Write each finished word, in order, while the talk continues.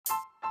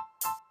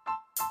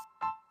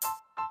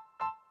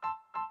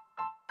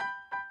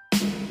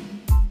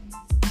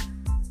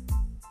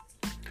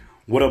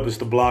What up? It's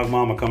the Blog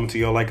Mama coming to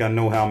y'all like I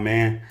know how,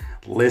 man.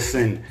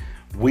 Listen,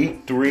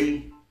 week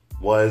 3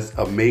 was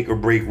a make or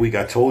break week.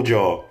 I told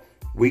y'all,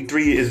 week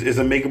 3 is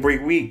a make or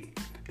break week.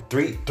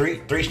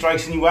 Three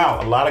strikes and you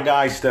out. A lot of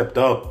guys stepped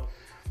up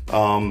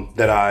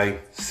that I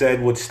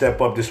said would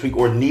step up this week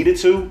or needed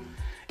to.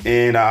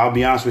 And I'll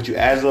be honest with you,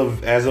 as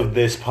of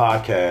this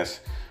podcast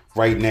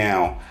right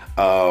now,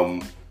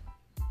 let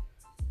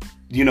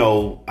me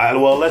go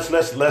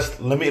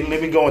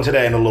into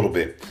that in a little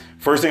bit.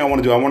 First thing I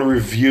want to do, I want to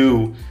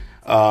review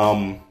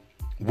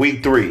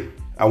week 3.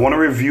 I want to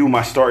review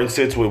my starting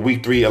sits with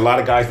week 3. A lot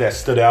of guys that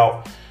stood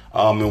out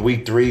in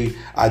week 3.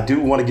 I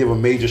do want to give a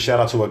major shout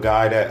out to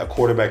a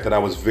quarterback that I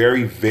was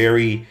very,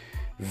 very,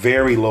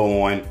 very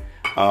low on,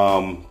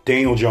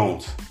 Daniel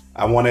Jones.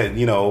 I want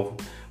to,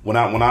 when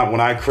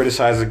I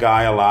criticize a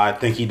guy a lot, I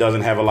think he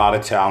doesn't have a lot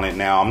of talent.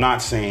 Now, I'm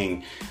not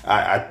saying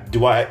I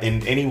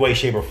in any way,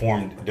 shape, or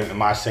form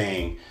am I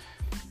saying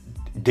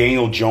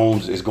Daniel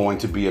Jones is going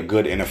to be a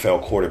good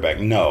NFL quarterback.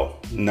 No,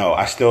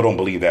 I still don't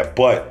believe that.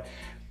 But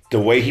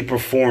the way he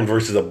performed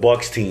versus a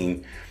Bucs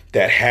team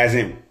that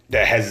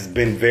has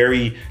been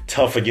very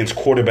tough against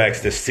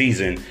quarterbacks this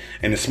season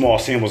in a small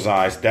sample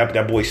size,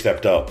 that boy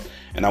stepped up,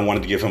 and I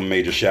wanted to give him a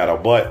major shout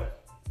out. But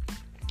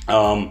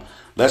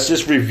let's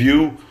just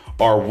review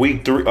our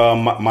week 3,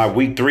 my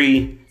week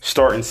 3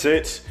 starting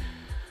sits,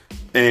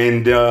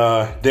 and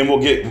then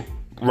we'll get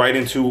right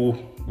into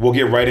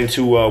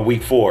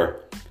week 4.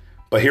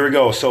 But here we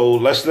go. So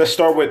let's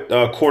start with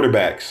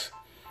quarterbacks.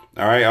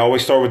 All right, I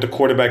always start with the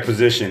quarterback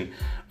position.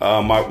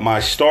 My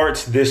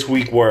starts this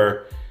week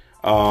were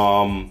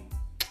Jameis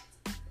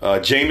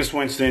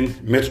Winston,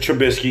 Mitchell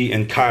Trubisky,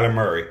 and Kyler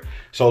Murray.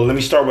 So let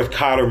me start with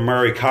Kyler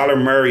Murray. Kyler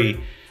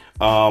Murray,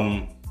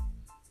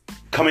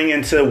 coming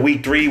into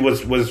week 3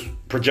 was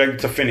projected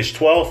to finish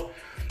 12th,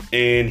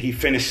 and he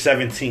finished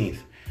 17th.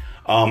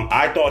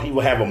 I thought he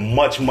would have a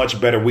much,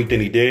 much better week than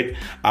he did.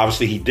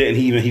 Obviously, he didn't.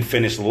 He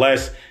finished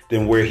less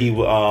than where he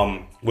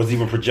was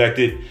even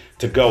projected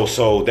to go.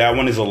 So that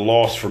one is a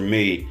loss for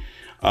me.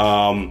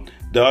 The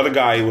other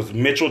guy was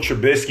Mitchell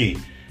Trubisky.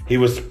 He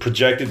was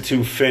projected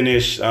to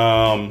finish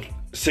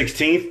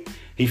 16th.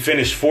 He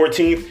finished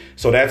 14th,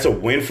 so that's a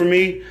win for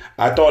me.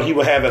 I thought he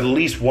would have at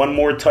least one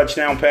more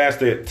touchdown pass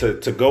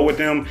to go with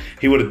him.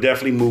 He would have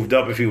definitely moved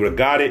up if he would have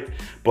got it.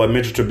 But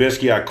Mitchell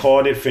Trubisky, I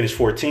called it, finished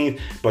 14th.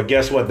 But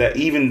guess what? That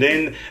even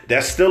then,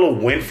 that's still a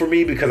win for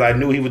me because I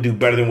knew he would do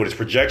better than what his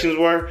projections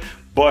were.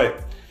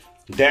 But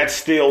that's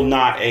still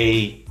not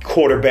a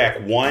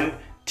quarterback 1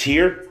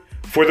 tier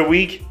for the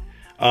week.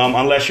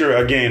 Unless you're,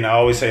 again, I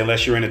always say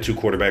unless you're in a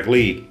 2-quarterback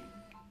league.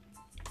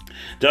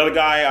 The other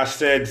guy I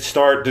said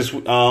start this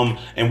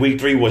in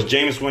week 3 was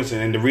Jameis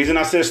Winston. And the reason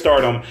I said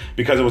start him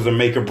because it was a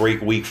make or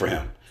break week for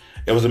him.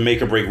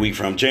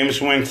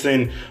 Jameis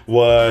Winston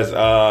was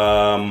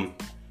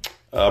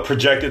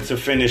projected to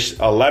finish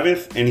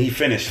 11th, and he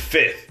finished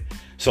 5th.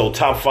 So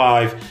top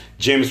 5,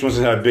 Jameis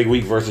Winston had a big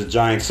week versus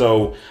Giants.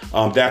 So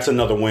that's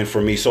another win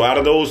for me. So out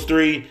of those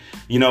 3,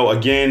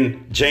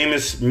 again,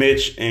 Jameis,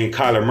 Mitch, and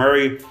Kyler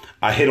Murray,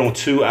 I hit on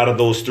 2 out of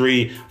those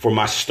 3 for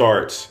my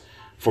starts.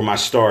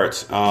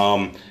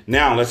 Now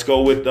let's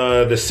go with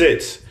the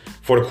sits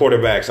for the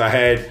quarterbacks. I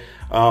had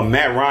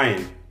Matt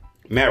Ryan.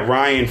 Matt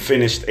Ryan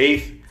finished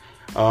 8th.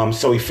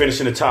 So he finished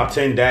in the top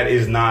 10. That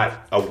is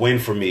not a win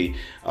for me.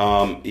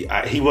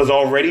 He was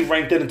already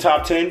ranked in the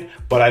top 10,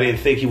 but I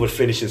didn't think he would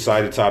finish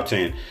inside the top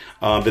 10.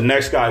 The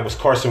next guy was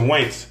Carson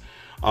Wentz.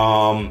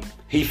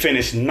 He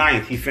finished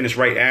 9th. He finished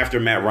right after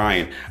Matt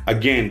Ryan.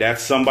 Again,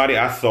 that's somebody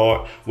I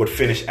thought would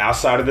finish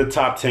outside of the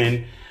top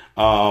 10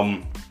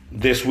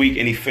 this week,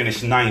 and he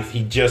finished 9th.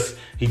 He just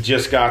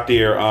got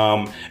there.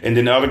 And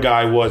then the other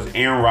guy was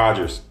Aaron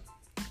Rodgers.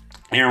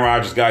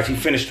 Guys, he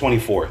finished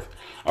 24th.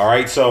 All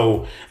right.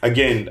 So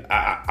again,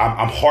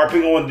 I'm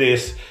harping on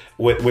this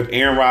with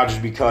Aaron Rodgers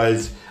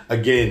because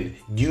again,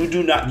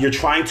 you're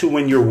trying to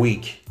win your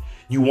week.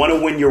 You want to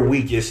win your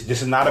week. This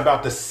is not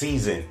about the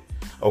season.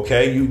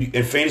 Okay.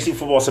 In fantasy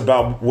football, it's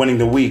about winning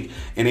the week.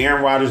 And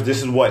Aaron Rodgers,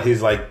 this is what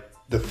his the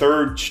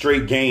 3rd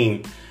straight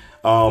game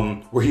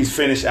where he's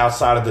finished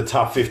outside of the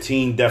top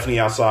 15, definitely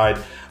outside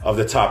of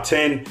the top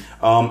 10.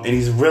 And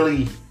he's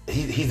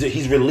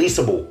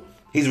releasable.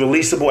 He's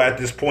releasable at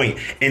this point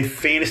in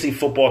fantasy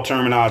football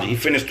terminology. He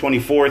finished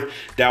 24th.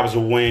 That was a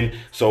win.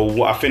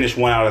 So I finished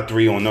 1 out of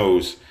 3 on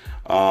those.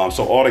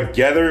 So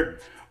altogether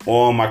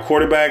on my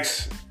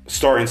quarterbacks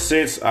starting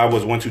sits, I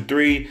was 1, 2,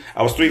 3.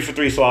 I was 3 for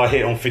 3, so I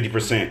hit on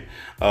 50%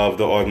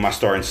 of my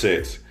starting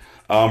sits.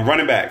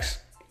 Running backs.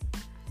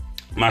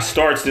 My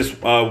starts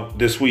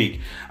this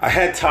week, I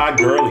had Todd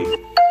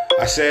Gurley.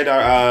 I said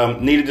I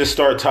needed to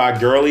start Todd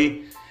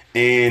Gurley,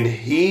 and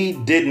he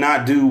did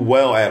not do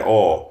well at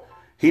all.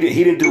 He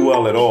didn't do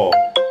well at all.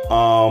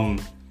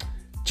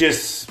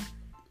 Just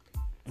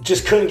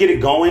couldn't get it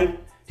going.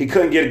 He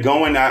couldn't get it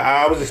going.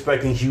 I was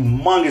expecting a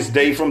humongous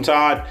day from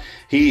Todd.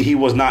 He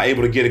was not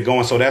able to get it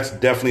going, so that's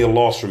definitely a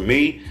loss for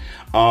me.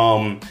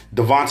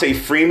 Devontae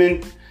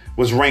Freeman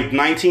was ranked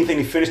 19th and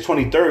he finished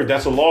 23rd.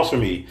 That's a loss for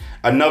me.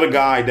 Another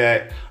guy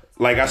that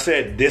like I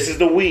said, this is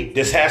the week.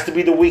 This has to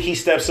be the week he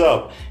steps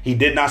up. He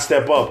did not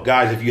step up.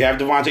 Guys, if you have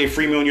Devontae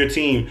Freeman on your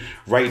team,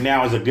 right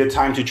now is a good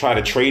time to try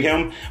to trade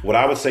him. What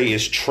I would say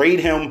is trade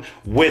him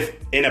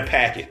in a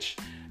package.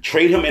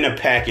 Trade him in a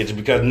package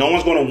because no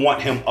one's going to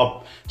want him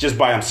up just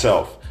by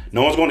himself.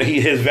 No one's going to,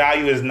 his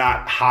value is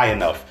not high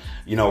enough,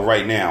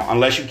 right now.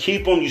 Unless you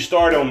keep him, you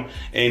start him,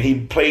 and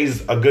he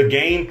plays a good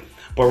game.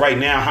 But right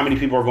now, how many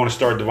people are going to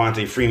start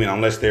Devontae Freeman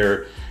unless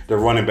their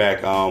running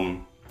back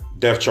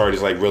depth chart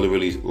is like really,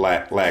 really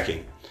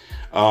lacking?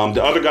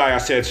 The other guy I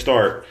said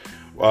start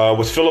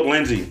was Philip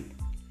Lindsay.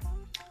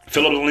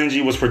 Philip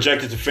Lindsay was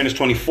projected to finish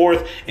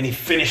 24th, and he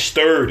finished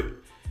 3rd.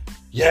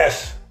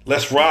 Yes,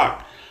 let's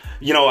rock.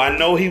 I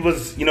know he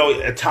was,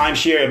 a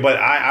timeshare, but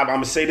I'm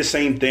going to say the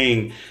same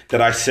thing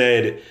that I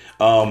said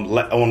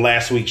on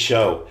last week's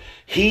show.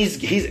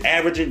 He's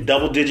averaging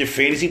double-digit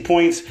fantasy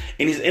points,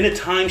 and he's in a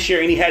timeshare,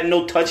 and he had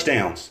no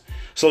touchdowns.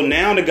 So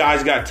now the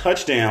guy's got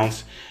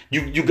touchdowns.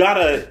 You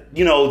gotta,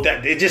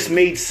 that it just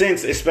made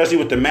sense, especially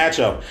with the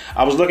matchup.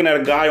 I was looking at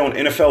a guy on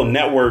NFL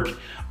Network.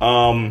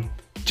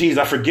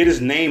 I forget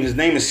his name. His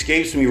name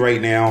escapes me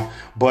right now.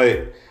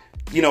 But,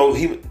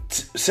 he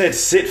said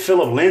sit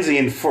Philip Lindsay.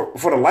 And for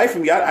the life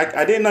of me,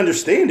 I didn't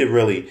understand it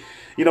really.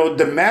 The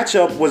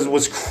matchup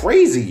was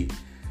crazy.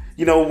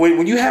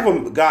 When you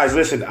have guys,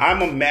 listen,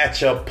 I'm a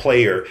matchup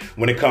player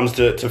when it comes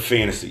to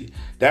fantasy.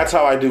 That's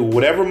how I do.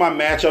 Whatever my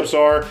matchups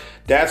are,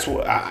 that's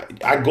what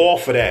I go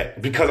off for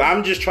that because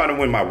I'm just trying to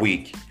win my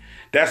week.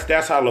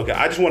 That's how I look at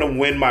it. I just want to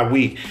win my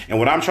week. And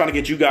what I'm trying to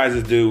get you guys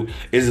to do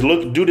is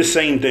do the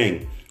same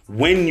thing.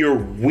 Win your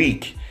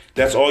week.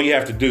 That's all you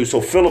have to do.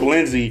 So Philip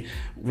Lindsay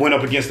went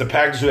up against the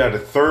Packers, who had the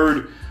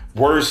 3rd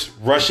worst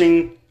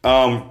rushing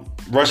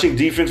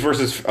defense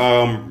versus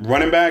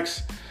running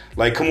backs.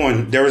 Like, come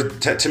on.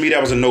 To me,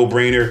 that was a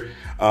no-brainer.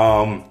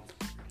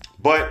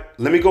 But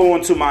let me go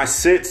on to my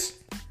sits.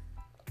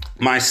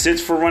 My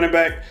sits for running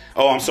back.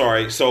 Oh, I'm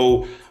sorry.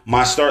 So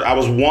my start, I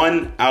was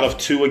 1 out of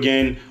 2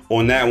 again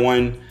on that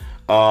one.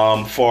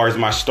 Far as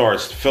my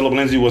starts, Philip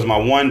Lindsay was my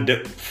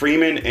 1.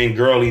 Freeman and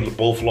Gurley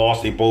both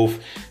lost. They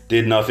both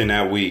did nothing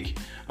that week.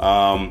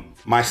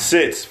 My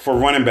sits for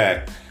running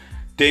back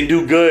didn't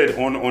do good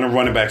on the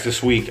running backs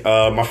this week.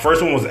 My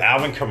first one was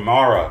Alvin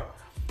Kamara.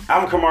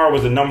 Alvin Kamara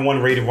was the number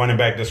 1 rated running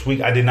back this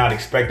week. I did not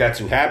expect that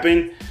to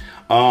happen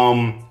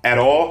at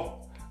all.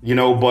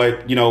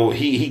 But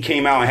he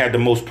came out and had the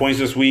most points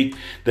this week.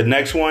 The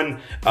next one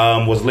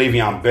was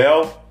Le'Veon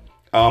Bell.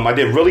 I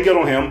did really good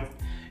on him.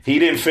 He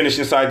didn't finish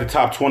inside the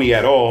top 20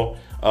 at all.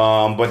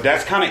 But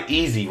that's kind of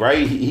easy,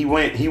 right? He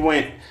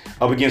went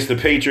up against the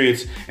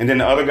Patriots, and then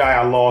the other guy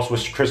I lost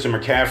was Christian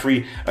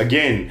McCaffrey.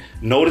 Again,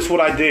 notice what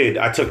I did.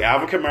 I took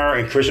Alvin Kamara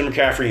and Christian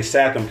McCaffrey and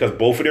sat them because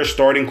both of their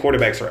starting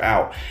quarterbacks are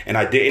out, and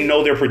I didn't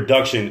know their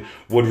production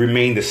would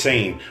remain the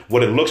same.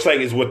 What it looks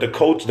like is what the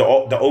coach, the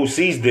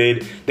OCs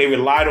did. They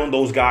relied on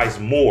those guys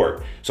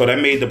more, so that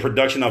made the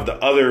production of the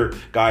other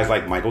guys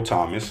like Michael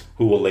Thomas,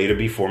 who will later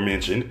be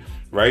aforementioned,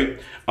 right?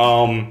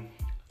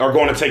 Are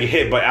going to take a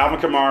hit. But Alvin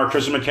Kamara,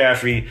 Christian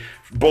McCaffrey,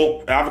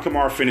 both Alvin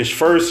Kamara finished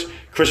 1st,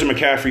 Christian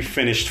McCaffrey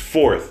finished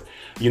 4th.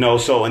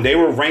 And they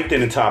were ranked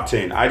in the top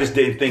 10. I just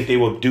didn't think they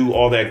would do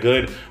all that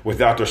good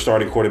without their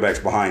starting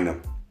quarterbacks behind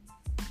them.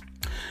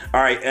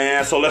 All right,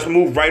 and so let's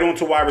move right on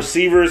to wide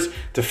receivers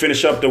to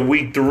finish up the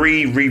week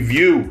 3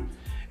 review.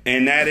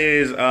 And that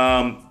is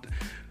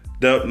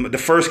the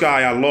first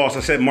guy I lost. I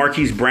said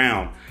Marquise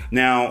Brown.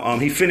 Now,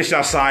 he finished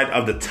outside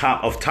of the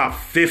top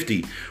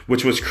 50,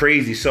 which was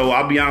crazy. So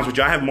I'll be honest with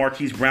you, I have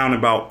Marquise Brown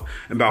about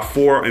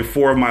 4 in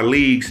 4 of my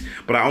leagues,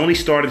 but I only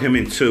started him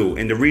in 2.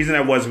 And the reason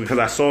that was because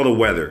I saw the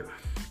weather.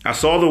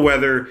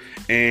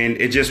 And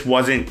it just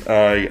wasn't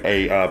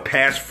a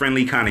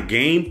pass-friendly kind of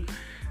game,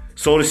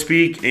 so to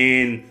speak.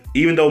 And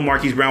even though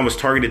Marquise Brown was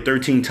targeted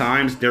 13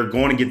 times, they're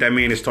going to get that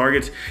man his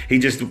targets. He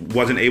just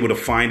wasn't able to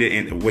find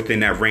it within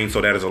that range, so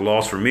that is a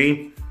loss for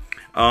me.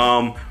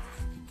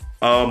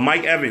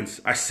 Mike Evans.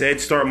 I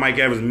said start Mike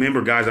Evans.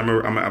 Remember, guys, I'm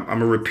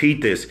gonna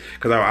repeat this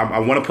because I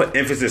want to put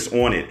emphasis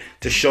on it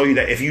to show you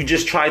that if you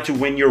just try to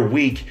win your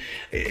week,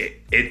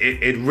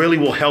 it really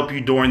will help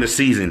you during the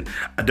season.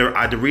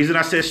 The reason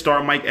I said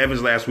start Mike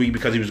Evans last week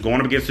because he was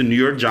going up against the New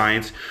York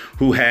Giants,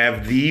 who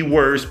have the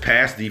worst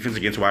pass defense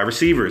against wide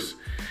receivers.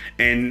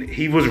 And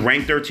he was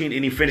ranked 13,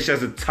 and he finished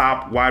as a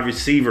top wide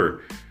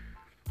receiver.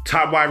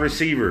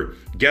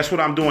 Guess what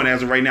I'm doing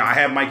as of right now? I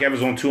have Mike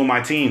Evans on 2 of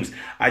my teams.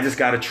 I just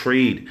got to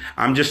trade.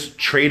 I'm just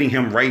trading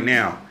him right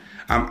now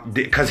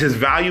because his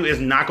value is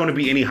not going to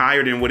be any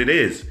higher than what it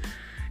is.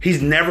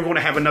 He's never going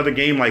to have another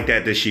game like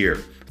that this year.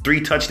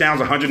 3 touchdowns,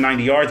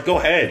 190 yards. Go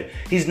ahead.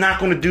 He's not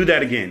going to do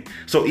that again.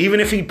 So even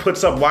if he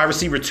puts up wide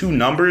receiver 2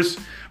 numbers,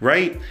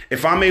 right?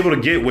 If I'm able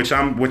to get, which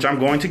I'm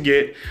going to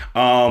get,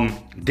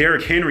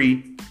 Derrick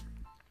Henry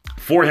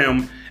for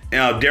him,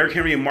 Derrick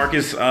Henry and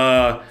Marcus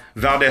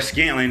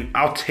Valdez-Scantling,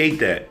 I'll take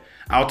that.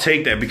 I'll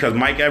take that because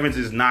Mike Evans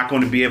is not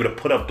going to be able to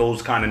put up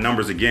those kind of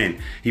numbers again.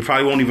 He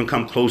probably won't even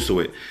come close to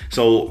it.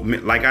 So,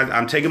 like,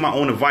 I'm taking my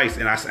own advice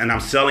and I'm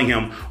selling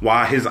him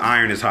while his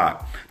iron is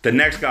hot. The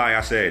next guy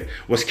I said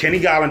was Kenny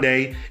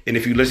Golladay, and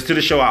if you listen to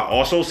the show, I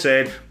also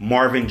said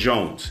Marvin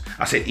Jones.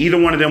 I said either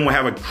one of them will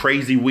have a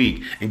crazy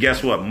week, and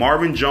guess what?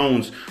 Marvin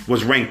Jones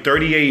was ranked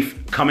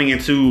 38th coming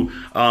into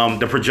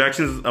the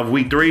projections of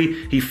week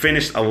 3. He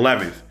finished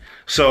 11th.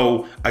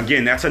 So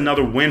again, that's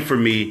another win for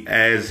me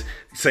as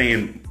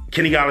saying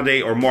Kenny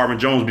Golladay or Marvin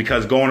Jones,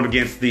 because going up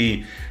against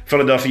the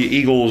Philadelphia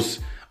Eagles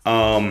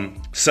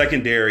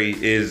secondary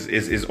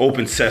is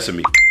open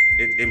sesame.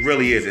 It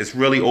really is. It's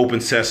really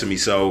open sesame.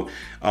 So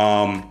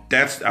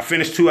I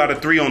finished 2 out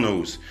of 3 on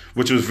those,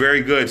 which was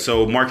very good.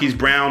 So Marquise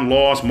Brown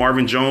lost,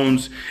 Marvin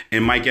Jones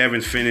and Mike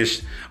Evans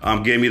finished,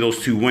 gave me those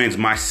 2 wins.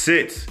 My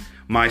sits.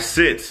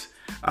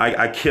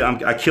 I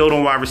killed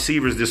on wide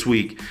receivers this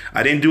week.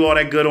 I didn't do all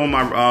that good on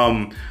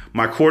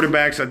my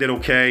quarterbacks. I did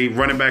okay.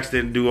 Running backs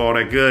didn't do all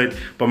that good.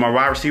 But my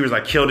wide receivers, I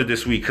killed it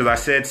this week because I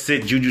said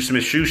sit Juju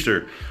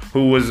Smith-Schuster,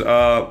 who was,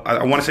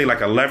 I want to say like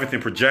 11th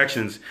in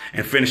projections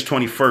and finished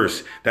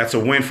 21st. That's a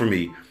win for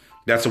me.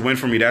 That's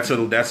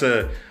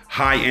a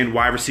high-end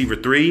wide receiver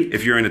 3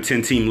 if you're in a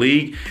 10-team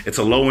league. It's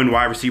a low-end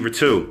wide receiver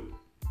 2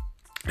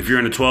 if you're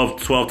in a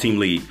 12-team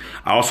league.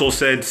 I also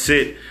said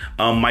sit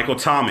Michael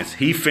Thomas.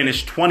 He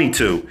finished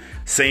 22.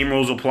 Same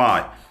rules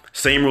apply.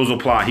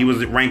 He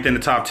was ranked in the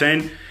top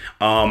 10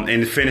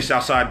 and finished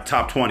outside the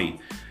top 20.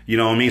 You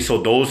know what I mean?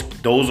 So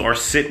those are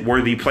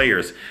sit-worthy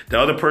players. The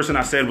other person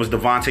I said was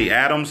Devontae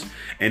Adams.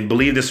 And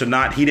believe this or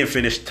not, he didn't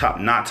finish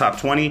not top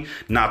 20,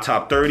 not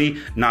top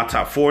 30, not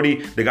top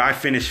 40. The guy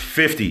finished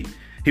 50.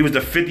 He was the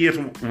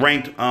 50th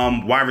ranked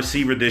wide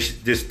receiver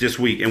this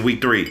week in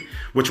week 3,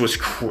 which was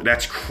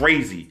that's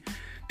crazy.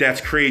 That's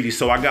crazy.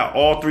 So I got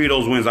all 3 of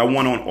those wins. I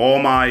won on all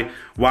my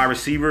wide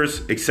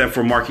receivers except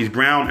for Marquise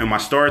Brown and my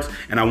starts,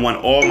 and I won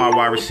all my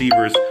wide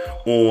receivers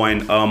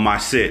on my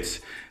sits.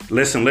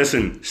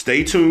 Listen.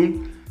 Stay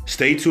tuned.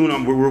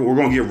 We're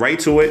gonna get right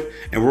to it,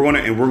 and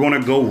we're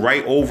gonna go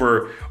right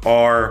over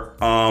our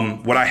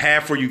what I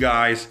have for you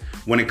guys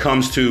when it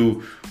comes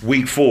to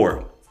week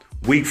 4.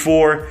 Week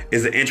 4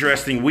 is an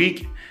interesting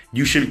week.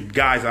 You should,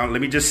 guys.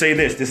 Let me just say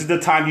this: this is the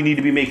time you need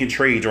to be making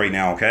trades right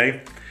now.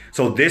 Okay,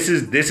 so this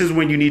is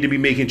when you need to be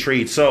making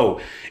trades.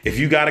 So if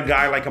you got a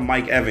guy like a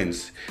Mike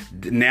Evans,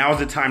 now's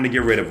the time to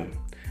get rid of him.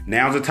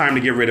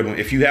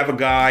 If you have a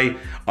guy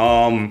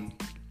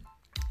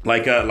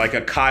like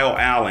a Kyle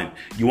Allen,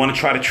 you want to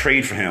try to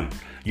trade for him.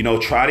 You know,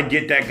 try to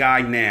get that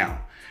guy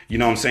now. You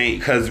know what I'm saying?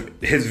 Because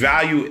his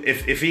value,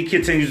 if he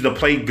continues to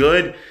play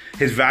good,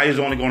 his value is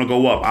only going to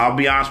go up. I'll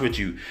be honest with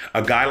you.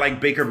 A guy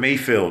like Baker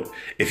Mayfield,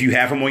 if you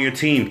have him on your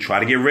team, try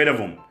to get rid of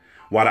him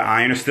while the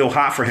iron is still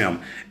hot for him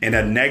in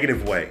a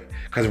negative way.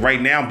 Because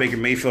right now, Baker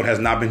Mayfield has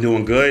not been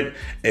doing good.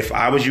 If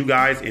I was you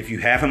guys, if you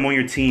have him on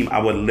your team, I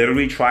would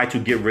literally try to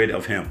get rid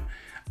of him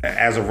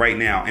as of right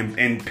now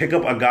and pick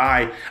up a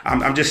guy.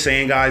 I'm just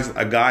saying, guys,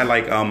 a guy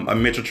like a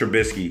Mitchell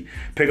Trubisky.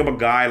 Pick up a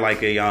guy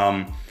like a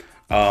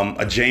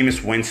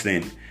Jameis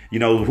Winston, you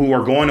know, who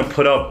are going to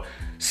put up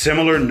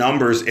similar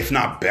numbers, if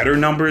not better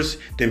numbers,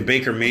 than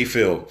Baker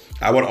Mayfield.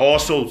 I would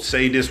also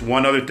say this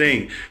one other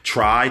thing.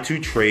 Try to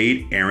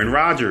trade Aaron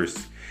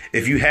Rodgers.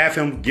 If you have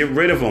him, get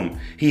rid of him.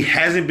 He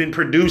hasn't been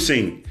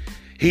producing.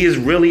 He is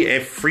really a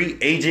free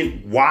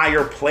agent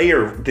wire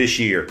player this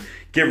year.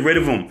 Get rid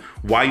of him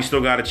while you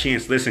still got a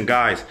chance. Listen,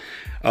 guys,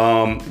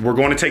 we're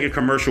going to take a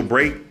commercial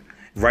break.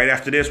 Right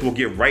after this, we'll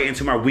get right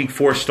into my week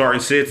 4 start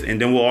and sits,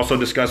 and then we'll also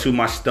discuss who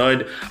my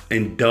stud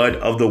and dud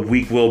of the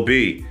week will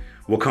be.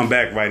 We'll come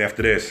back right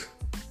after this.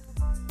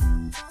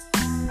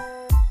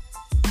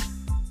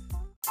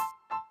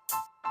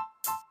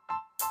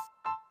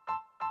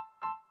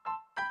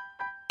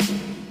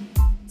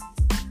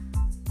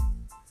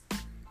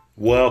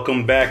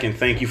 Welcome back, and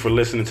thank you for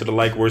listening to the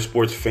Like Word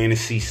Sports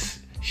Fantasy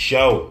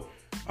Show.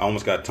 I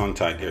almost got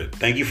tongue-tied here.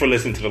 Thank you for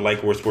listening to the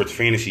Like Word Sports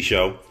Fantasy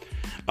Show.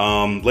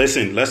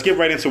 Listen, let's get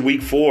right into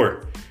week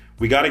 4.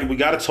 We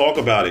gotta talk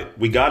about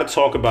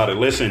it.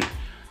 Listen,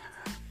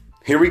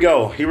 here we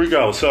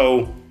go.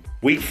 So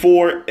week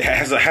 4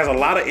 has a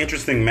lot of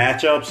interesting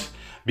matchups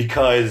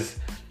because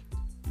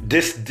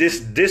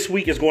this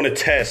week is going to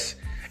test,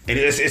 and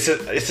it's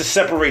a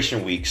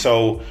separation week.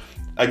 So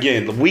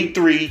again, week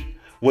 3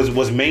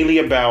 was mainly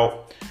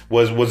about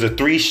was a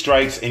 3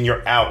 strikes and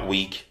you're out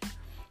week.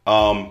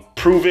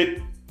 Prove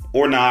it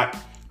or not.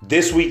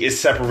 This week is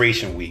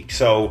separation week.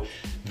 So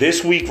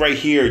this week right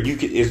here,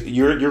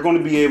 you're going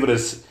to be able to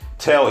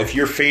tell if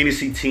your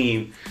fantasy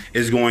team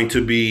is going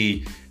to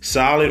be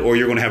solid or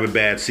you're going to have a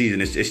bad season.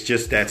 It's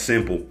just that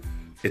simple.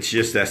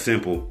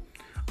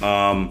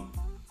 I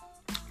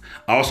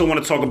also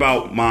want to talk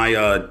about my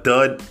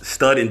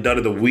stud and dud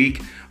of the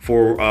week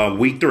for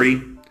week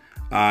 3.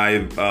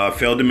 I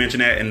failed to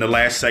mention that in the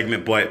last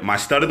segment, but my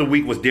stud of the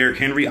week was Derrick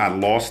Henry. I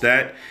lost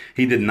that.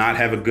 He did not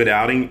have a good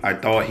outing. I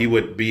thought he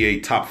would be a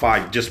top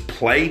 5 just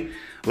play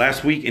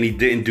last week, and he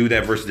didn't do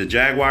that versus the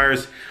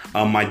Jaguars.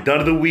 My dud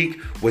of the week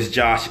was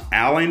Josh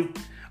Allen.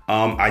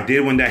 I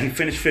did win that. He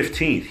finished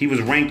 15th. He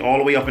was ranked all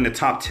the way up in the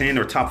top 10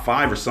 or top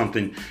 5 or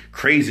something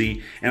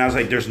crazy. And I was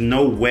like, there's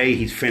no way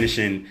he's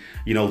finishing,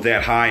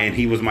 that high. And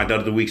he was my dud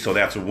of the week, so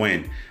that's a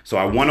win. So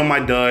I won on my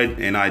dud,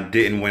 and I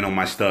didn't win on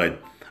my stud.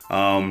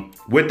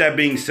 With that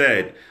being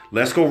said,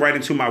 let's go right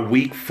into my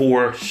week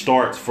 4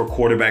 starts for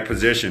quarterback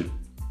position.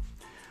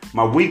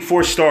 My week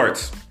 4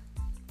 starts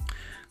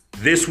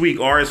this week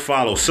are as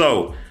follows.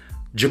 So,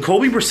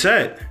 Jacoby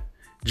Brissett,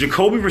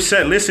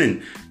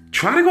 listen,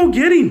 try to go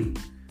get him.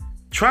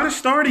 Try to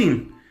start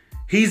him.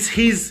 He's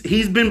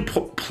been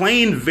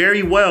playing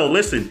very well.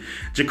 Listen,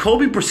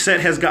 Jacoby Brissett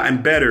has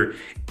gotten better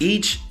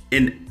each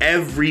and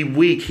every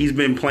week he's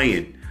been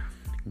playing.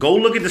 Go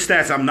look at the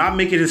stats. I'm not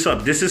making this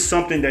up. This is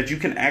something that you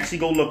can actually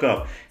go look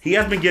up. He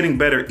has been getting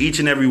better each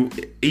and every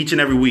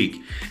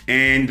week.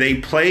 And they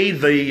play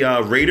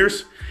the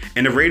Raiders,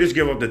 and the Raiders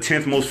give up the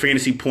 10th most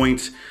fantasy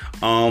points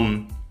to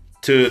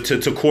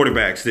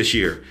quarterbacks this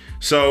year.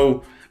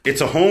 So it's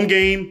a home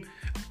game.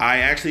 I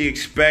actually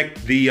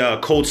expect the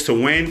Colts to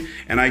win,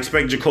 and I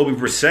expect Jacoby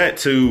Brissett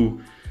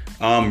to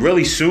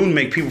really soon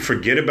make people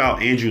forget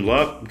about Andrew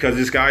Luck, because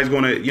this guy's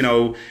going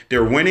to,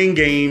 they're winning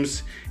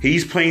games.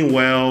 He's playing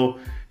well.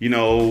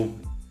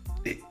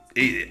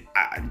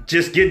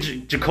 Just get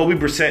Jacoby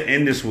Brissett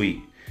in this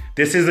week.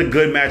 This is a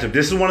good matchup.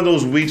 This is one of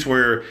those weeks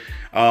where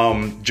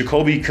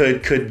Jacoby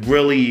could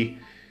really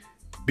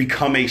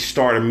become a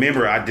starter.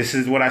 Remember, this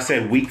is what I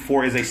said. Week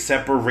 4 is a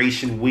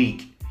separation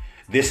week.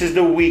 This is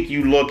the week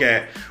you look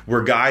at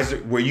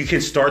where you can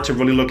start to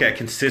really look at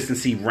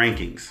consistency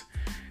rankings,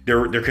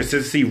 their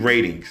consistency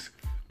ratings.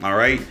 All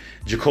right,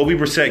 Jacoby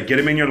Brissett, get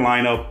him in your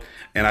lineup,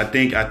 and I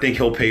think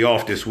he'll pay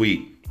off this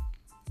week.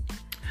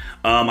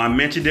 I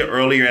mentioned it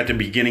earlier at the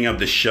beginning of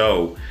the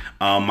show.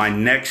 My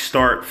next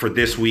start for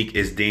this week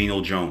is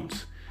Daniel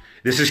Jones.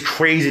 This is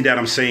crazy that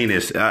I'm saying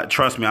this.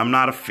 Trust me, I'm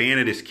not a fan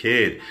of this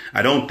kid.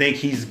 I don't think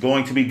he's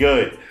going to be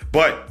good.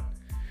 But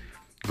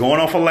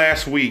going off of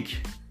last week,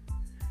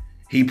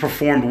 he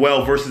performed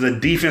well versus a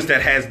defense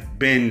that has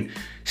been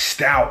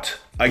stout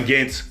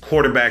against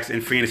quarterbacks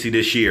in fantasy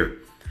this year.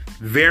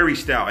 Very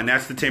stout. And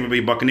that's the Tampa Bay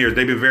Buccaneers.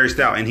 They've been very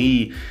stout. And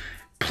he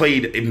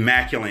played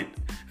immaculate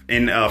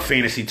in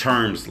fantasy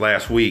terms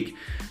last week.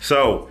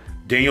 So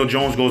Daniel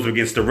Jones goes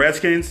against the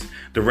Redskins.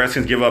 The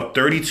Redskins give up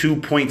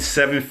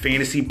 32.7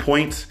 fantasy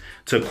points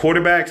to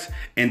quarterbacks,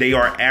 and they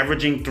are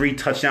averaging 3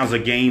 touchdowns a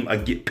game,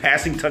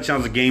 passing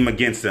touchdowns a game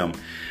against them.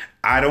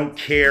 I don't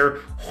care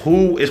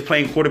who is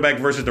playing quarterback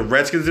versus the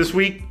Redskins this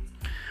week,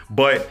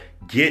 but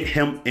get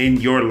him in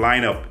your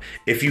lineup.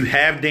 If you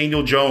have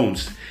Daniel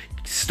Jones,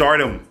 start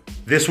him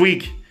this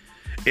week.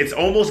 It's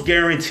almost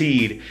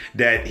guaranteed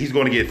that he's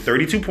going to get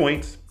 32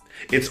 points.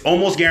 It's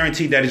almost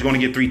guaranteed that he's going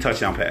to get 3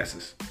 touchdown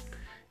passes.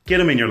 Get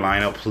him in your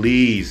lineup,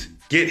 please.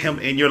 Get him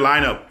in your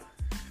lineup.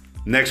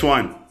 Next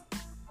one.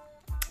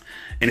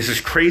 And this is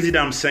crazy that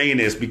I'm saying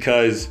this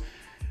because,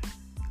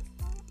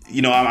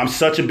 I'm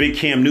such a big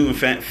Cam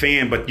Newton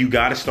fan, but you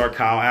got to start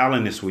Kyle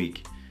Allen this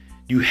week.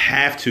 You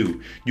have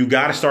to. You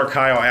got to start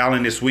Kyle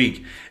Allen this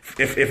week.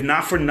 If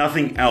not for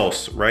nothing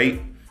else,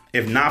 right?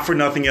 If not for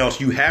nothing else,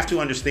 you have to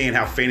understand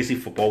how fantasy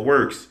football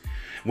works.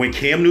 When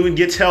Cam Newton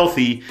gets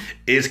healthy,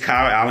 is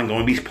Kyle Allen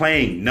going to be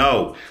playing?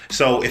 No.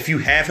 So if you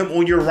have him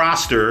on your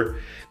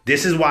roster,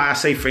 this is why I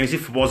say fantasy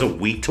football is a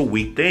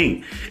week-to-week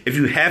thing. If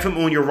you have him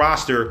on your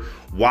roster,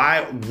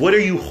 what are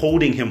you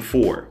holding him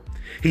for?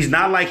 He's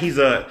not like he's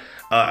a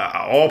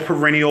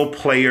all-perennial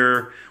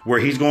player where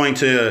he's going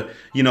to,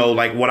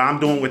 like what I'm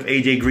doing with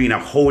AJ Green.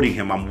 I'm holding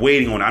him. I'm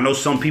waiting on it. I know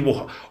some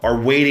people are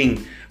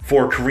waiting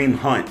for Kareem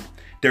Hunt.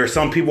 There are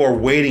some people are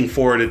waiting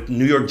for the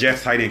New York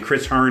Jets tight end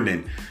Chris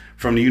Herndon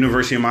from the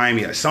University of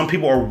Miami. Some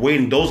people are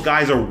waiting. Those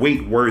guys are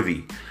weight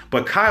worthy.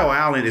 But Kyle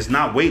Allen is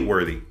not weight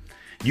worthy.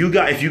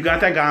 If you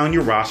got that guy on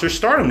your roster,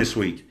 start him this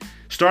week.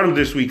 Start him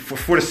this week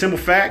for the simple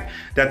fact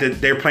that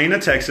they're playing the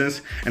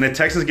Texans, and the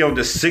Texans give up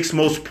the 6th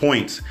most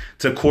points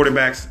to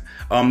quarterbacks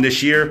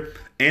this year,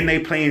 and they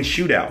play in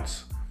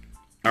shootouts.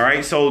 All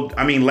right, so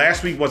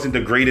last week wasn't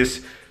the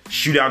greatest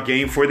shootout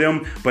game for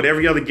them, but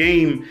every other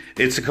game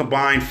it's a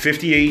combined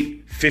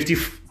 50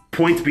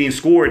 points being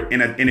scored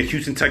in a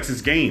Houston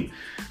Texans game.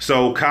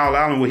 So Kyle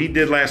Allen, what he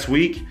did last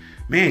week,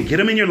 man, get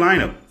him in your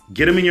lineup.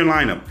 Get him in your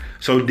lineup.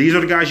 So these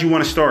are the guys you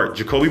want to start: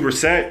 Jacoby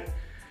Brissett,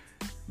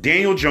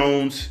 Daniel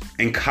Jones,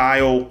 and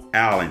Kyle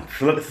Allen.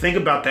 Think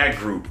about that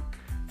group.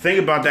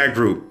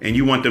 And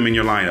you want them in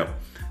your lineup.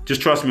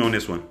 Just trust me on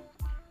this one.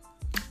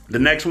 The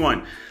next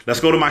one, let's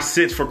go to my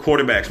sits for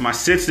quarterbacks. My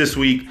sits this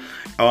week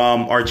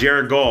are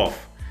Jared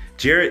Goff.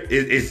 Jared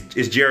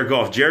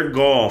Goff. Jared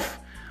Goff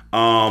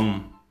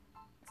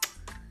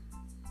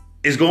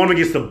is going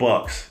against the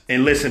Bucs.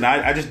 And listen,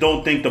 I just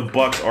don't think the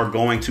Bucs are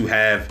going to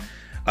have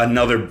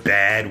another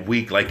bad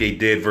week like they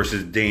did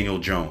versus Daniel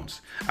Jones.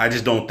 I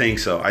just don't think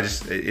so.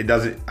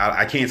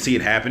 I can't see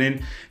it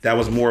happening. That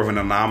was more of an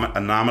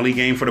anomaly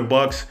game for the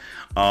Bucs.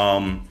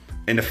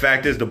 And the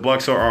fact is, the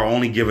Bucs are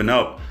only giving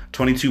up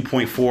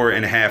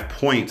 22.4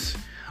 points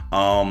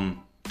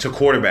to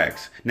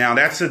quarterbacks. Now,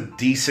 that's a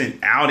decent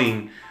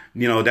outing.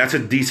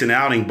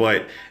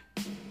 But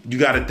you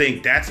got to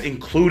think that's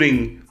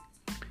including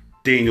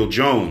Daniel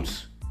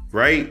Jones,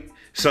 right?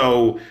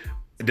 So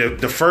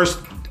the first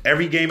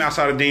every game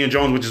outside of Daniel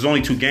Jones, which is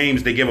only 2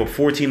 games, they give up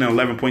 14 and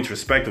 11 points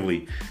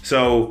respectively.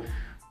 So,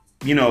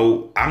 you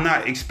know, I'm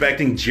not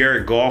expecting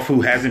Jared Goff,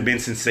 who hasn't been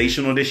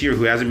sensational this year,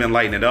 who hasn't been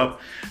lighting it up,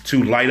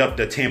 to light up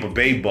the Tampa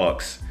Bay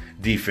Bucks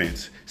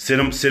defense. Sit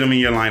him in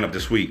your lineup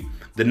this week.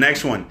 The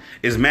next one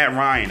is Matt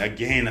Ryan.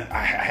 Again,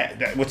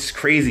 what's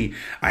crazy,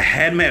 I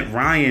had Matt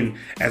Ryan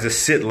as a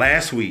sit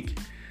last week.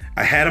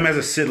 I had him as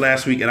a sit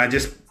last week, and I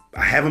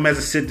have him as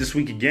a sit this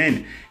week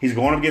again. He's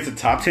going up against a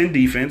top 10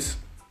 defense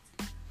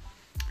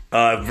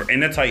in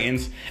the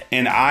Titans,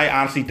 and I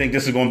honestly think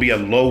this is going to be a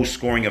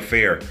low-scoring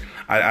affair.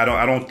 I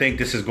don't think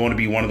this is going to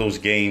be one of those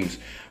games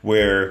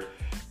where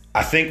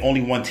I think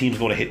only one team's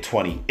going to hit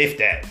 20, if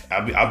that.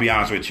 I'll be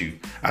honest with you.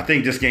 I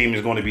think this game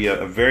is going to be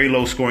a very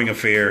low-scoring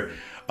affair.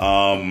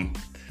 And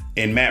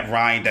Matt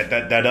Ryan,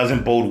 that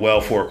doesn't bode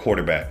well for a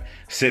quarterback.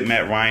 Sit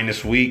Matt Ryan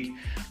this week.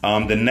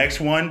 The next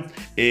one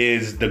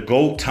is the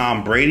GOAT,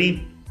 Tom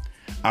Brady.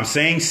 I'm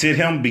saying sit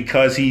him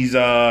because he's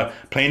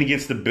playing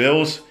against the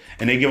Bills,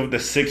 and they give up the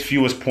 6th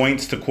fewest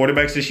points to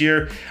quarterbacks this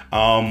year.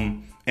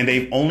 And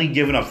they've only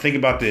given up, think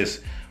about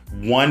this,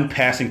 1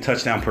 passing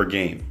touchdown per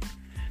game.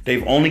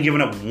 They've only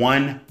given up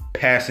 1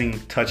 passing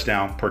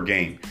touchdown per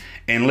game.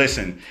 And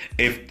listen,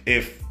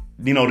 if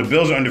you know, the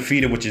Bills are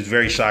undefeated, which is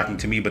very shocking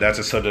to me, but that's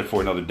a subject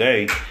for another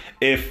day.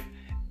 If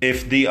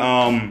the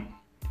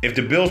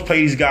Bills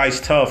play these guys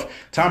tough,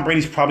 Tom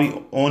Brady's probably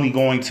only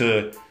going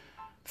to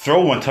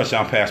throw 1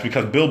 touchdown pass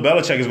because Bill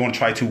Belichick is going to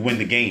try to win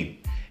the game.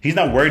 He's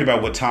not worried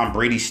about what Tom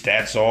Brady's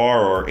stats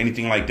are or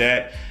anything like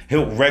that.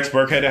 Rex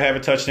Burkhead will have a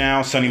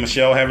touchdown, Sonny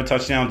Michel will have a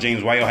touchdown,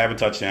 James White will have a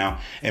touchdown,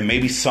 and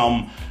maybe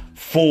some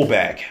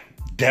fullback,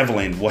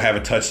 Devlin, will have a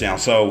touchdown.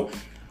 So,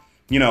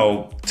 you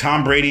know,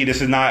 Tom Brady,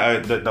 this is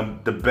not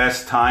the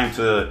best time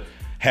to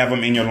have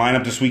him in your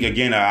lineup this week.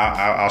 Again,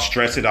 I'll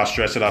stress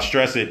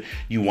it.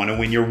 You want to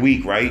win your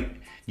week, right?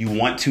 You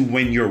want to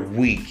win your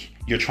week.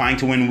 You're trying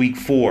to win week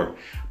 4.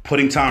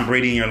 Putting Tom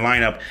Brady in your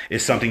lineup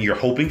is something you're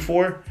hoping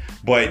for,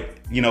 but,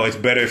 you know, it's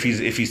better if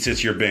he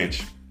sits your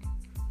bench.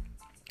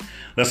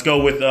 Let's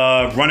go with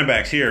running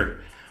backs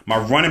here. My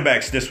running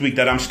backs this week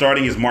that I'm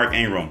starting is Mark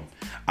Ingram.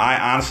 I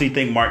honestly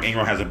think Mark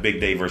Ingram has a big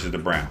day versus the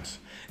Browns.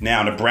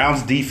 Now, the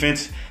Browns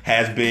defense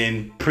has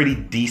been pretty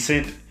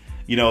decent.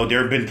 You know,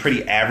 they've been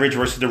pretty average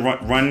versus the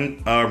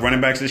running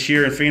backs this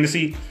year in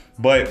fantasy.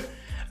 But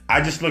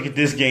I just look at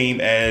this game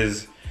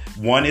as,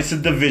 one, it's a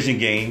division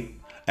game.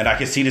 And I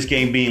can see this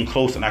game being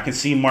close. And I can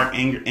see Mark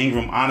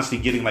Ingram honestly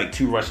getting like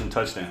 2 rushing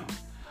touchdowns.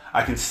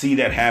 I can see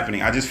that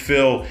happening. I just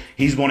feel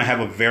he's going to have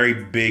a very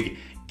big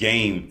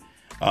game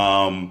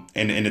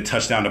in the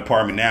touchdown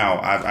department now.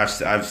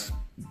 I've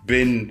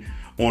been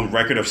on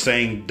record of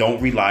saying don't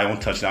rely on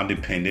touchdown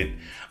dependent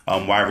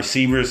wide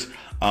receivers,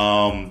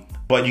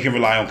 but you can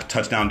rely on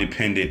touchdown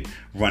dependent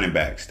running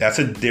backs. That's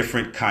a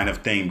different kind of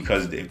thing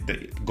because the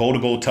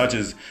goal-to-goal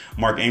touches,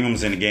 Mark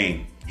Ingram's in the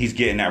game. He's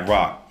getting that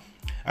rock.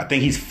 I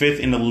think he's 5th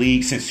in the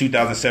league since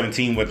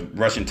 2017 with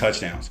rushing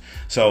touchdowns.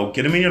 So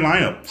get him in your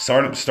lineup.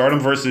 Start him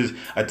versus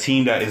a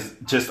team that is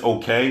just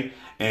okay,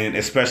 and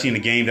especially in a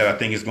game that I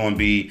think is going to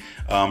be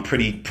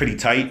pretty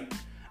tight.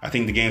 I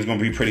think the game's going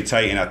to be pretty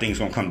tight, and I think it's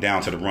going to come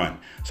down to the run.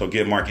 So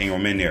get Mark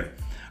Ingram in there.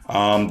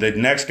 The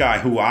next guy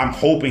who I'm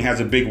hoping has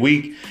a big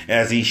week,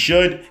 as he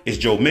should, is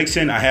Joe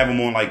Mixon. I have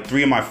him on like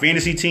 3 of my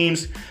fantasy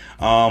teams.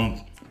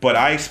 But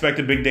I expect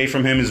a big day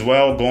from him as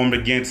well, going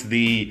against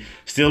the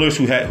Steelers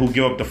who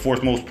give up the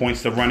 4th most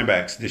points to running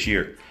backs this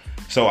year.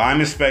 So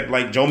I'm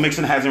like Joe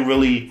Mixon hasn't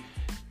really,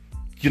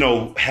 you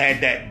know,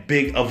 had that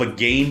big of a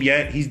game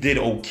yet. He's did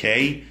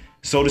okay,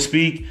 so to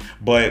speak,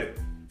 but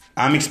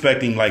I'm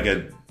expecting like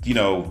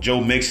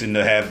Joe Mixon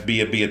to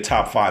be a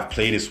top 5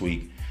 play this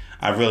week.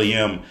 I really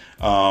am.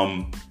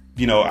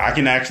 I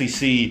can actually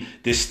see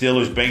this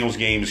Steelers-Bengals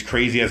game, as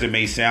crazy as it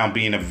may sound,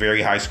 being a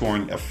very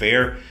high-scoring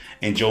affair.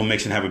 And Joe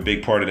Mixon have a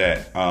big part of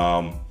that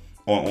on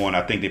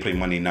I think they play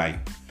Monday night.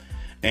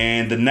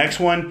 And the next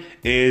one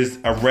is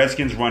a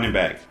Redskins running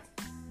back.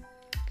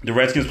 The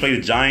Redskins play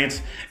the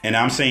Giants, and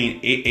I'm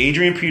saying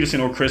Adrian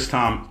Peterson or Chris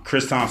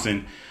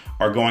Thompson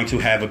are going to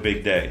have a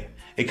big day.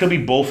 It could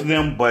be both of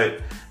them, but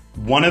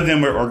one of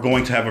them are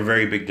going to have a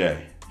very big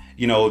day.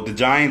 You know, the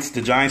Giants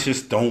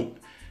just don't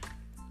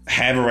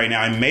have it right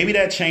now. And maybe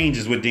that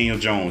changes with Daniel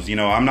Jones. You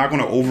know, I'm not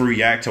going to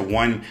overreact to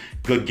one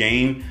good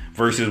game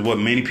versus what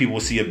many people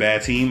see a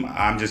bad team.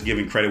 I'm just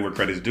giving credit where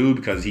credit's due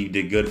because he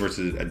did good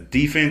versus a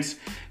defense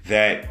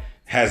that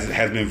has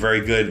been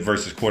very good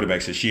versus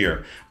quarterbacks this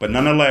year. But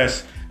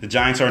nonetheless, the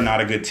Giants are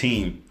not a good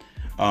team.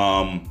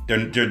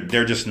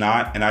 They're just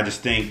not. And I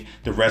just think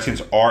the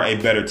Redskins are a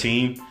better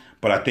team.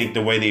 But I think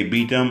the way they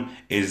beat them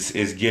is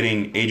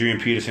getting Adrian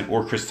Peterson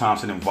or Chris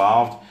Thompson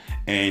involved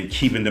and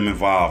keeping them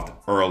involved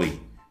early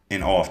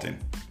and often.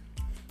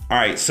 All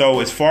right,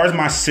 so as far as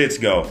my sits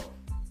go,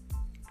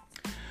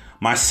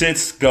 I'm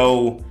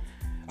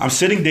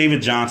sitting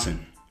David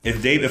Johnson.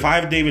 If I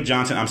have David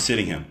Johnson, I'm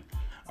sitting him.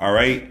 All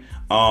right.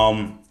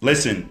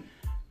 Listen,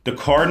 the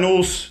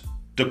Cardinals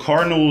the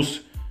Cardinals,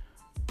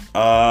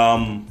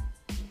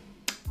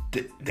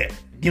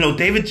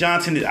 David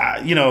Johnson,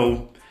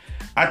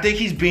 I think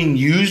he's being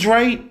used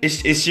right.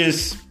 It's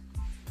just,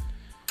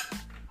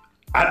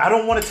 I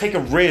don't want to take a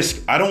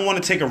risk. I don't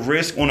want to take a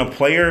risk on a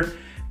player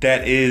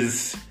that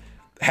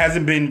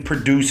hasn't been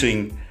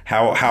producing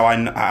how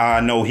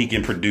I know he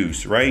can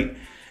produce, right?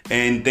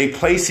 And they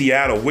play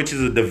Seattle, which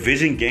is a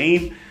division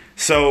game.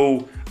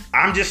 So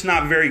I'm just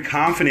not very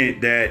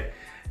confident that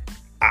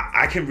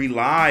I can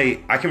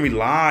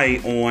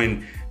rely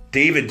on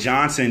David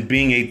Johnson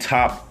being a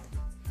top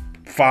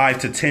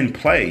 5 to 10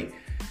 play.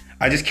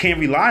 I just can't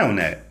rely on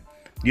that.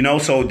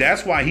 So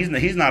that's why he's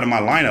not in my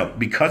lineup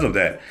because of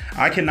that.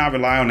 I cannot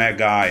rely on that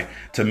guy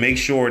to make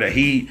sure that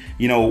he,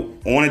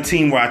 on a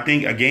team where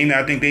a game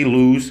that I think they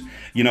lose,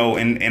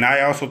 and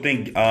I also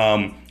think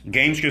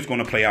game script's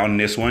going to play out in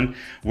this one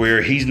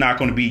where he's not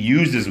going to be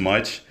used as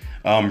much,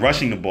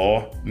 rushing the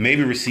ball,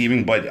 maybe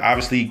receiving, but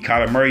obviously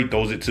Kyler Murray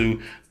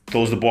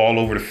throws the ball all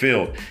over the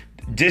field.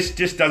 This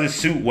just doesn't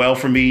suit well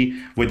for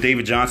me with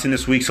David Johnson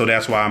this week, so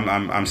that's why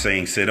I'm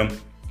saying sit him.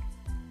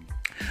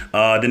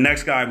 The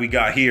next guy we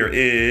got here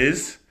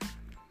is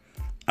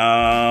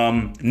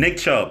Nick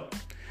Chubb.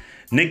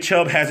 Nick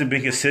Chubb hasn't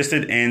been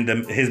consistent, and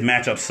his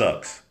matchup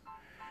sucks.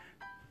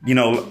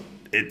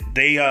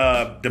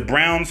 The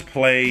Browns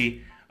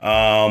play.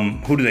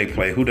 Who do they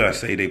play? Who did I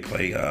say they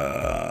play?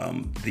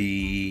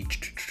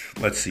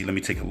 Let's see. Let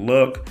me take a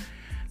look.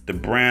 The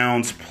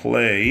Browns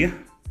play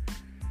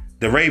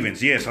the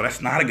Ravens. Yeah, so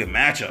that's not a good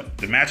matchup.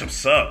 The matchup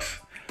sucks.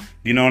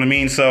 You know what I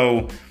mean?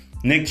 So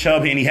Nick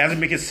Chubb, and he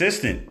hasn't been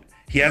consistent.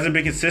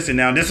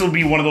 Now, this will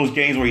be one of those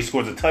games where he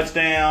scores a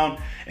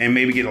touchdown and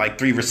maybe get like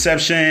 3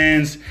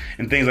 receptions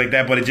and things like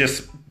that. But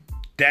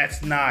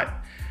that's not.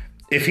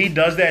 If he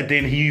does that,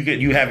 then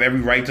you have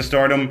every right to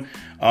start him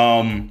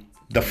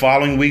the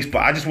following weeks.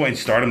 But I just wouldn't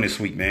start him this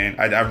week, man.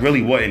 I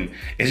really wouldn't.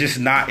 It's just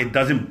not. It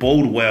doesn't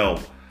bode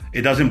well.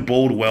 It doesn't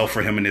bode well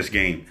for him in this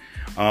game.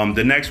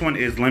 The next one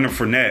is Leonard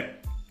Fournette.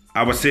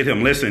 I would sit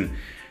him. Listen,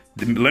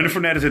 Leonard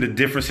Fournette is in a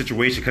different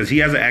situation because he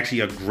has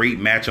actually a great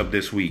matchup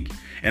this week.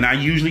 And I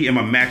usually am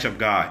a matchup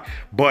guy.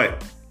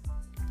 But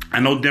I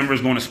know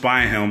Denver's going to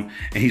spy on him.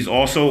 And he's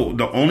also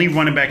the only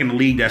running back in the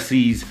league that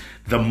sees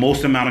the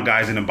most amount of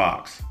guys in the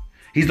box.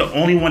 He's the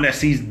only one that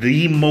sees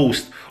the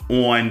most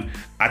on,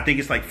 I think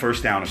it's like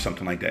first down or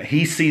something like that.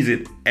 He sees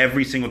it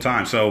every single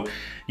time. So,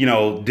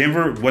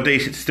 Denver, what they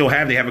still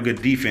have, they have a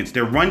good defense.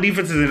 Their run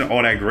defense isn't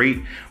all that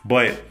great.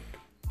 But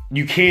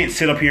you can't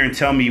sit up here and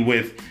tell me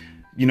with,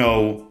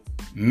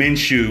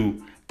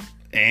 Minshew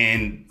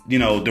and,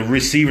 the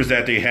receivers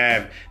that they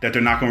have that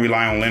they're not going to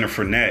rely on Leonard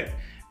Fournette.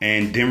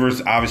 And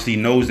Denver's obviously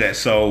knows that.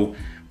 So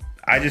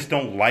I just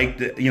don't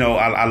like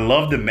I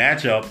love the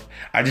matchup.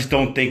 I just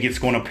don't think it's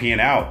going to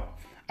pan out.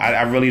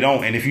 I really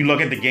don't. And if you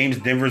look at the games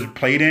Denver's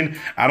played in,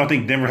 I don't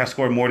think Denver has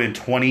scored more than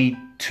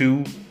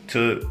 22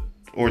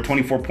 or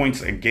 24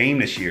 points a game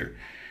this year.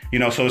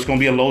 So it's going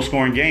to be a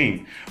low-scoring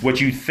game.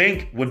 What you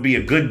think would be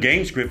a good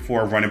game script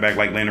for a running back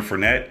like Leonard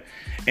Fournette.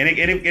 And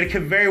it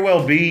could very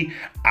well be.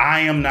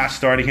 I am not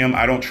starting him.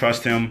 I don't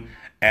trust him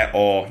at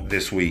all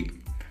this week.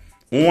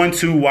 On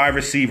to wide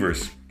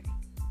receivers.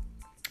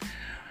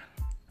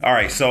 All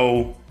right,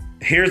 so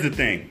here's the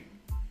thing.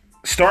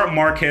 Start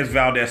Marquez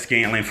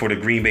Valdes-Scantling for the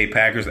Green Bay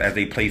Packers as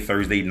they play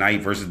Thursday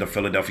night versus the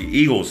Philadelphia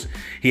Eagles.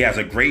 He has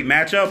a great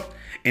matchup,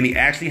 and he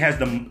actually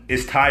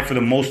is tied for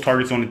the most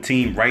targets on the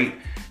team, right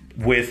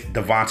with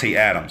Davante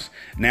Adams.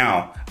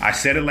 Now, I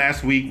said it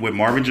last week with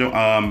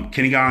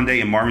Kenny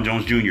Golladay and Marvin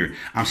Jones Jr.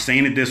 I'm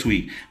saying it this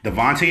week.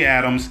 Davante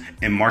Adams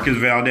and Marquez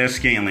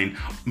Valdes-Scantling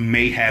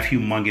may have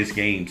humongous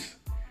games.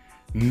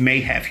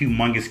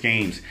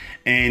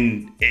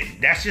 And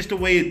that's just the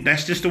way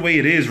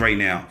it is right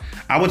now.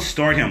 I would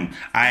start him.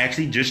 I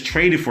actually just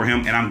traded for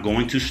him, and I'm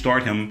going to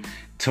start him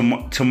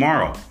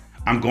tomorrow.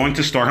 I'm going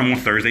to start him on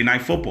Thursday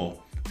Night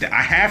Football.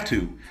 I have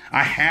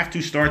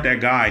to start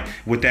that guy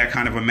with that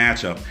kind of a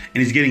matchup,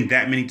 and he's getting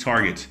that many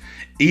targets.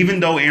 Even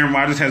though Aaron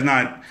Rodgers has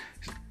not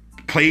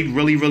played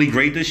really, really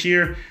great this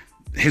year,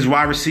 his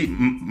wide receiver,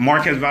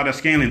 Marquez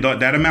Valdes-Scantling,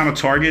 that amount of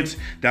targets,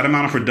 that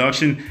amount of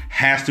production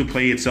has to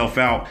play itself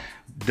out.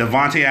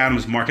 Davante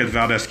Adams, Marquez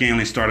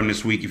Valdes-Scantling, start him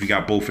this week if you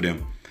got both of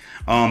them.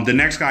 The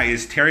next guy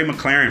is Terry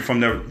McLaurin from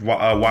the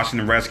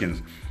Washington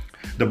Redskins.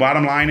 The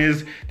bottom line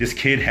is this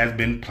kid has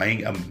been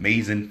playing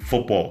amazing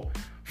football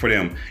for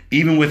them.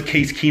 Even with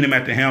Case Keenum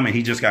at the helm, and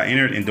he just got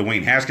injured, and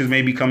Dwayne Haskins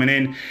may be coming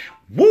in.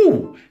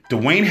 Woo!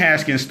 Dwayne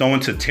Haskins throwing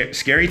to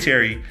Scary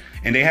Terry,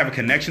 and they have a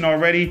connection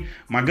already.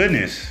 My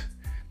goodness.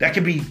 That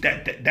could be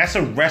that's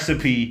a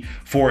recipe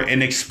for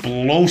an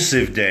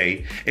explosive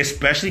day,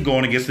 especially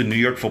going against the New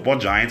York Football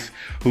Giants,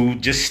 who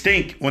just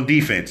stink on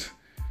defense.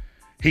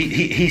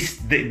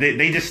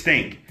 They just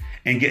stink.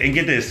 And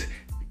get this,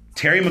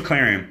 Terry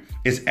McLaurin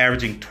is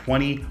averaging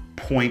 20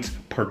 points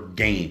per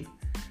game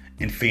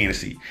in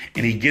fantasy,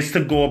 and he gets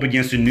to go up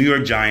against the New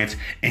York Giants,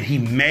 and he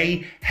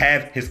may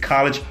have his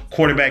college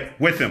quarterback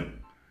with him.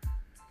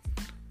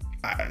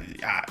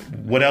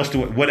 What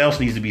else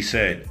needs to be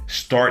said?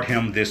 Start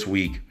him this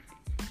week.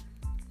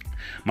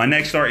 My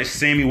next start is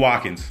Sammy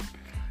Watkins.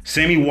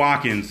 Sammy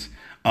Watkins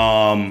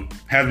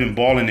has been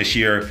balling this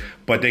year,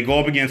 but they go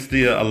up against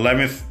the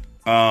 11th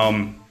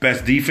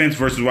best defense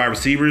versus wide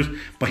receivers,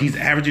 but he's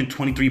averaging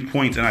 23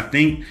 points, and I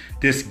think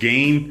this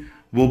game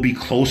will be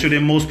closer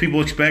than most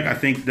people expect. I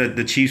think that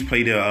the Chiefs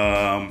play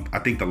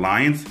the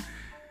Lions.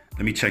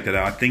 Let me check that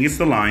out. I think it's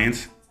the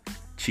Lions.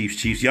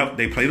 Chiefs. Yep,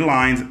 they play the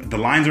Lions. The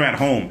Lions are at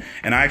home,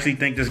 and I actually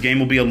think this game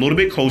will be a little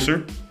bit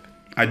closer.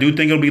 I do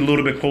think it'll be a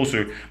little bit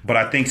closer, but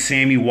I think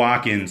Sammy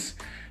Watkins,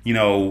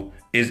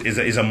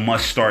 is a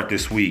must start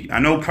this week. I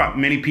know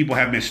many people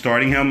have been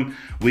starting him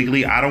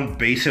weekly. I don't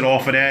base it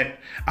off of that.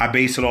 I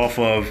base it off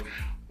of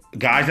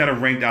guys that are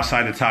ranked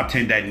outside the top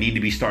 10 that need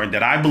to be started,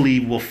 that I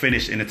believe will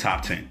finish in the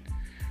top 10.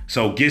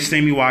 So get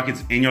Sammy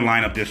Watkins in your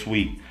lineup this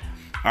week.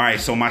 All right,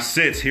 so my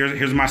sits.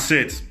 Here's my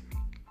sits.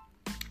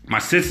 My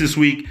sits this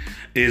week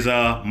is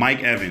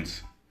Mike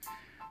Evans.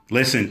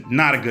 Listen,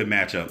 not a good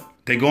matchup.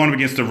 They're going up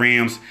against the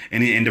Rams,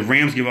 and the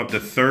Rams give up the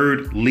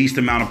third least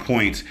amount of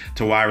points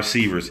to wide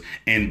receivers.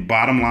 And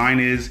bottom line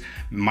is,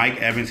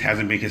 Mike Evans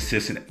hasn't been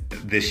consistent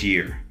this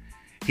year.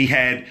 He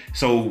had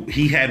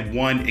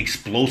one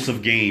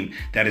explosive game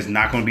that is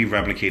not going to be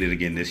replicated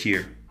again this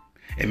year.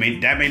 That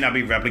may not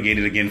be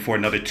replicated again for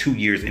another 2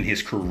 years in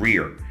his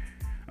career.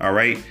 All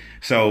right,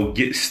 so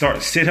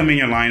sit him in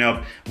your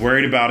lineup.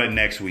 Worried about it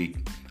next week.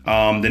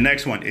 The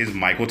next one is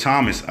Michael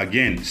Thomas,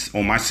 again,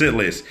 on my sit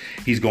list.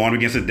 He's going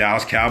against the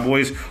Dallas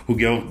Cowboys, who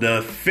give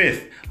the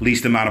 5th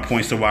least amount of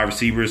points to wide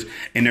receivers.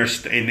 And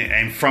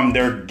from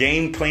their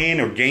game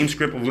plan or game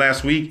script of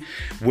last week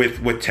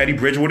with Teddy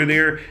Bridgewater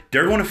there,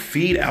 they're going to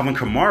feed Alvin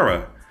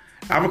Kamara.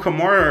 Alvin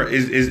Kamara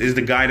is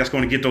the guy that's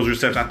going to get those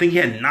receptions. I think he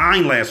had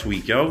 9 last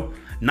week,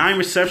 9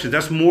 receptions.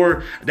 That's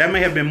more. That may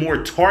have been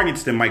more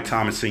targets than Mike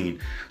Thomas seen.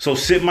 So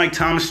sit Mike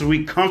Thomas this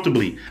week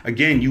comfortably.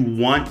 Again, you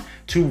want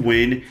to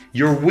win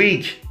your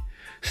week.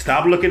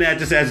 Stop looking at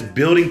this as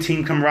building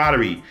team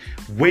camaraderie.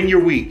 Win your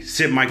week.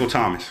 Sit Michael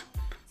Thomas.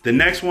 The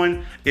next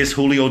one is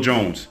Julio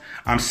Jones.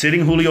 I'm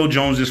sitting Julio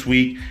Jones this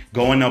week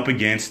going up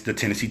against the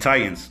Tennessee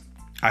Titans.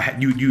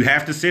 You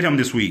have to sit him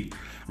this week,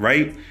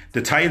 right?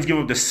 The Titans give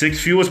up the 6th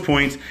fewest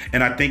points,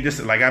 and I think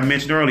this, like I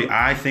mentioned earlier,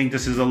 I think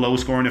this is a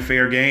low-scoring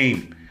affair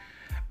game.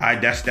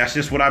 That's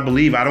just what I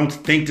believe. I don't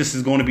think this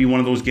is going to be one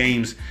of those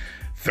games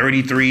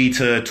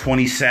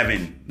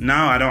 33-27. No,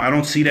 I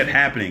don't see that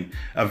happening.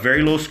 A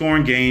very low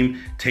scoring game.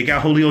 Take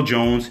out Julio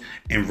Jones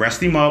and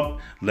rest him up.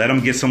 Let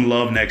him get some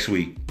love next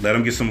week.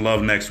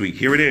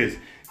 Here it is.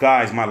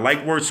 Guys, my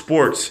Like Word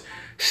Sports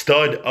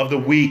stud of the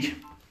week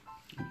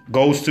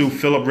goes to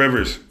Phillip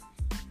Rivers.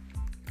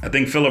 I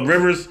think Phillip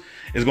Rivers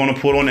is going to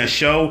put on that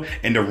show.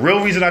 And the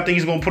real reason I think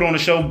he's going to put on the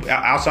show,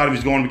 outside of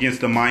he's going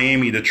against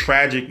the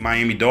tragic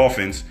Miami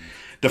Dolphins,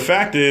 the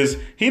fact is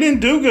he didn't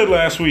do good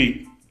last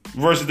week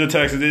versus the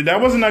Texans.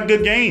 That wasn't a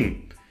good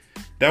game.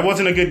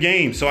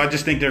 So I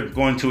just think they're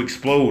going to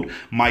explode.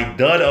 My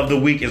dud of the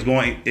week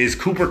is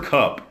Cooper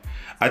Kupp.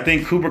 I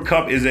think Cooper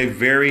Kupp is a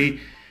very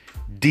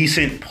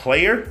decent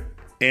player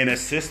in a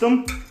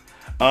system.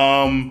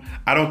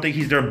 I don't think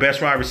he's their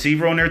best wide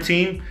receiver on their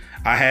team.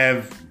 I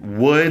have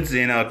Woods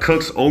and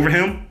Cooks over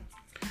him.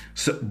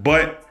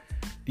 But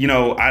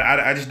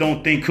I just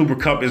don't think Cooper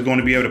Kupp is going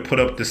to be able to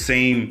put up the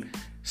same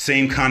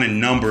kind of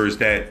numbers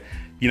that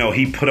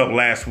he put up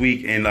last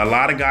week. And a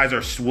lot of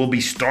guys will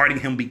be starting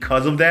him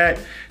because of that,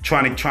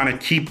 trying to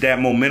keep that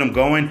momentum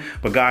going.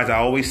 But guys, I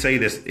always say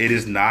this: it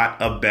is not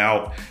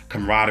about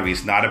camaraderie.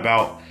 It's not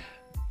about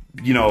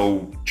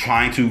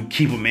trying to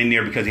keep him in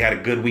there because he had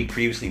a good week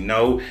previously.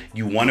 No,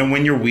 you want to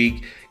win your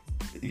week.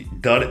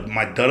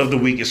 My dud of the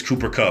week is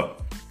Cooper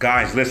Kupp.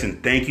 Guys,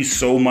 listen, thank you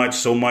so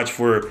much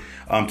for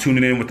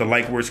tuning in with the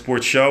Like Word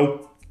Sports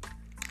Show.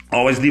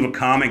 Always leave a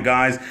comment,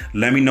 guys.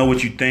 Let me know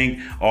what you think.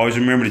 Always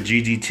remember the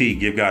GGT.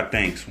 Give God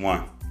thanks.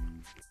 1.